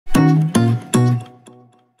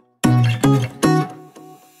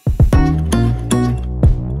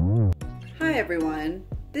everyone,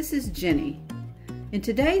 this is Jenny. In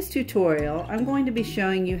today's tutorial, I'm going to be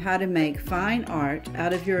showing you how to make fine art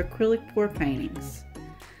out of your acrylic pour paintings.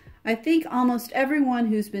 I think almost everyone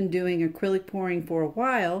who's been doing acrylic pouring for a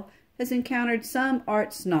while has encountered some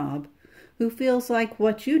art snob who feels like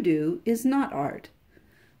what you do is not art.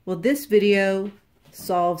 Well, this video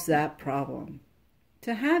solves that problem.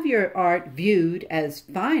 To have your art viewed as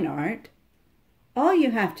fine art, all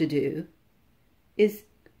you have to do is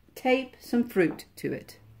tape some fruit to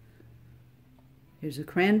it. Here's a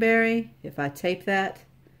cranberry. If I tape that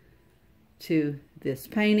to this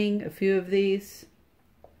painting, a few of these,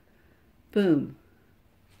 boom,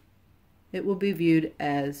 it will be viewed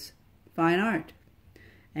as fine art.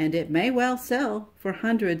 And it may well sell for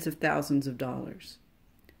hundreds of thousands of dollars.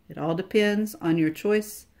 It all depends on your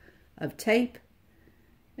choice of tape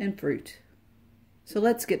and fruit. So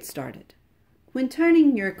let's get started. When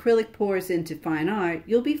turning your acrylic pours into fine art,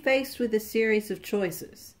 you'll be faced with a series of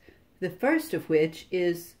choices. The first of which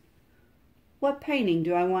is, what painting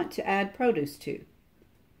do I want to add produce to?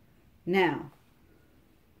 Now,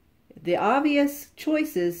 the obvious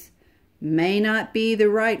choices may not be the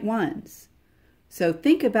right ones. So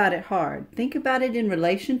think about it hard. Think about it in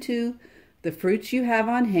relation to the fruits you have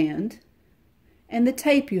on hand and the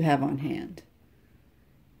tape you have on hand.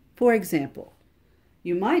 For example,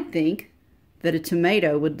 you might think that a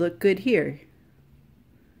tomato would look good here,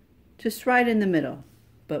 just right in the middle.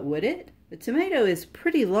 But would it? The tomato is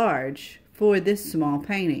pretty large for this small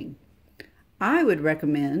painting. I would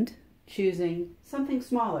recommend choosing something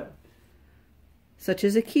smaller, such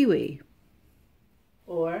as a kiwi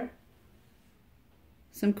or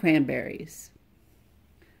some cranberries.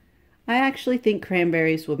 I actually think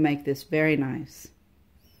cranberries will make this very nice.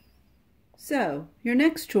 So, your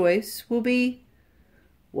next choice will be,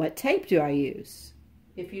 what tape do I use?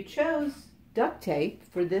 If you chose duct tape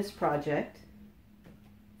for this project,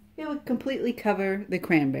 it would completely cover the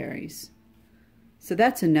cranberries. So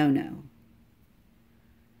that's a no-no.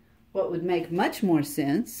 What would make much more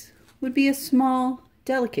sense would be a small,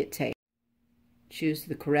 delicate tape. Choose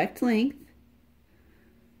the correct length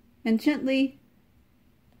and gently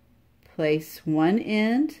place one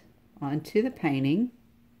end onto the painting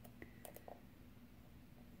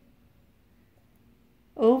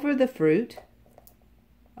over the fruit.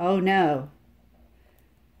 Oh no.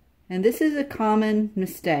 And this is a common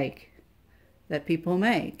mistake that people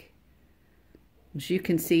make. As you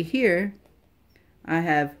can see here, I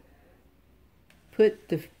have put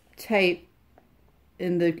the tape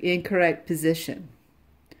in the incorrect position.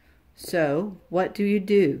 So, what do you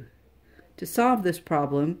do? To solve this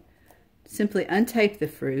problem, simply untape the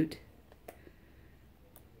fruit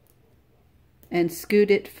and scoot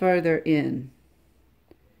it further in.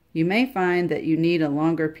 You may find that you need a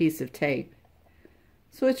longer piece of tape.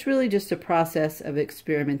 So it's really just a process of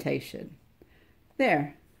experimentation.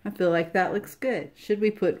 There, I feel like that looks good. Should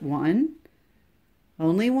we put one?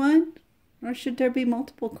 Only one? Or should there be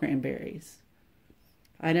multiple cranberries?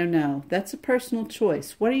 I don't know. That's a personal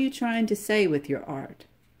choice. What are you trying to say with your art?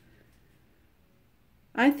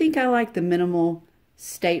 I think I like the minimal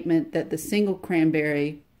statement that the single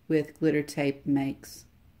cranberry with glitter tape makes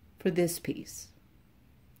for this piece.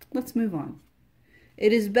 Let's move on.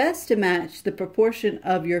 It is best to match the proportion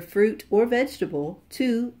of your fruit or vegetable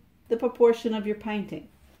to the proportion of your painting.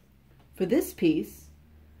 For this piece,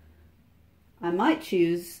 I might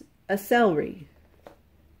choose a celery,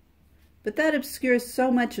 but that obscures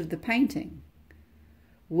so much of the painting.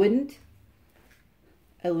 Wouldn't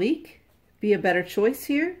a leek be a better choice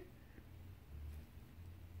here?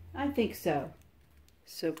 I think so.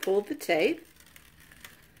 So pull the tape.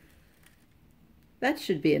 That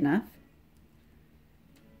should be enough.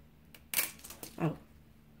 Oh.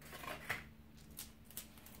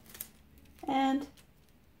 And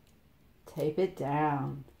tape it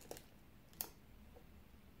down.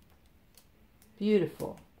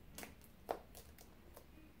 Beautiful.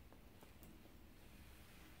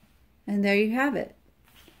 And there you have it.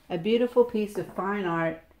 A beautiful piece of fine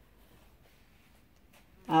art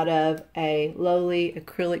out of a lowly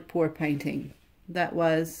acrylic pour painting that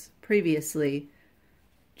was previously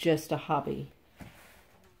just a hobby.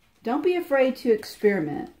 Don't be afraid to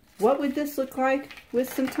experiment. What would this look like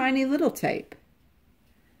with some tiny little tape?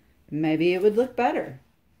 Maybe it would look better.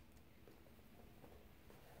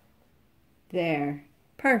 There.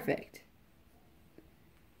 Perfect.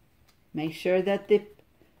 Make sure that the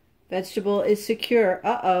vegetable is secure.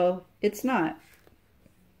 Uh-oh, it's not.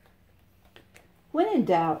 When in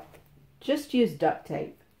doubt, just use duct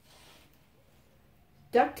tape.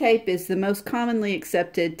 Duct tape is the most commonly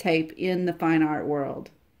accepted tape in the fine art world.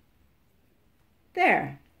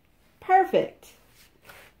 There. Perfect.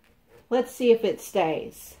 Let's see if it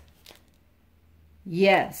stays.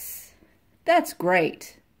 Yes, that's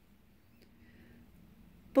great.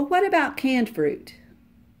 But what about canned fruit?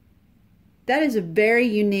 That is a very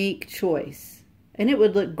unique choice, and it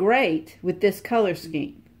would look great with this color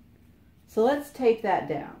scheme. So let's take that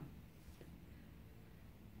down.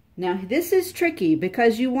 Now this is tricky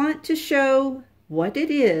because you want to show what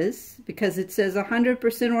it is, because it says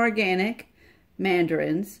 100% organic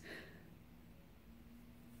mandarins,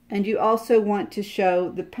 and you also want to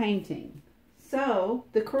show the painting. So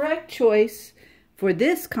the correct choice for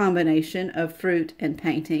this combination of fruit and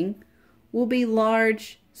painting will be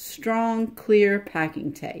large, strong, clear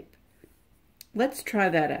packing tape. Let's try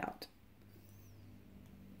that out.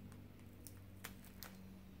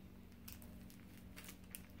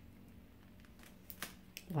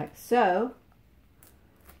 Like so.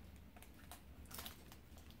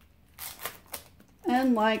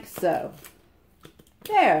 And like so.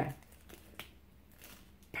 There.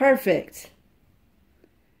 Perfect.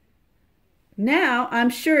 Now, I'm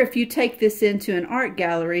sure if you take this into an art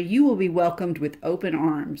gallery, you will be welcomed with open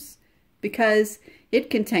arms because it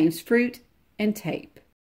contains fruit and tape.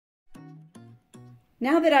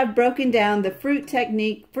 Now that I've broken down the fruit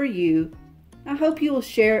technique for you, I hope you will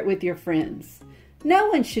share it with your friends. No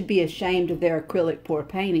one should be ashamed of their acrylic pour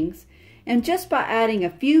paintings, and just by adding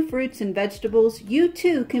a few fruits and vegetables, you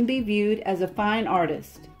too can be viewed as a fine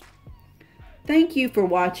artist. Thank you for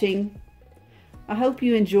watching. I hope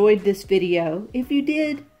you enjoyed this video. If you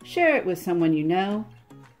did, share it with someone you know.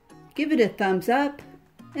 Give it a thumbs up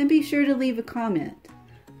and be sure to leave a comment.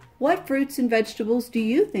 What fruits and vegetables do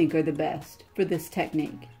you think are the best for this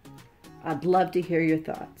technique? I'd love to hear your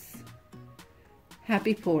thoughts.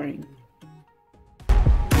 Happy pouring.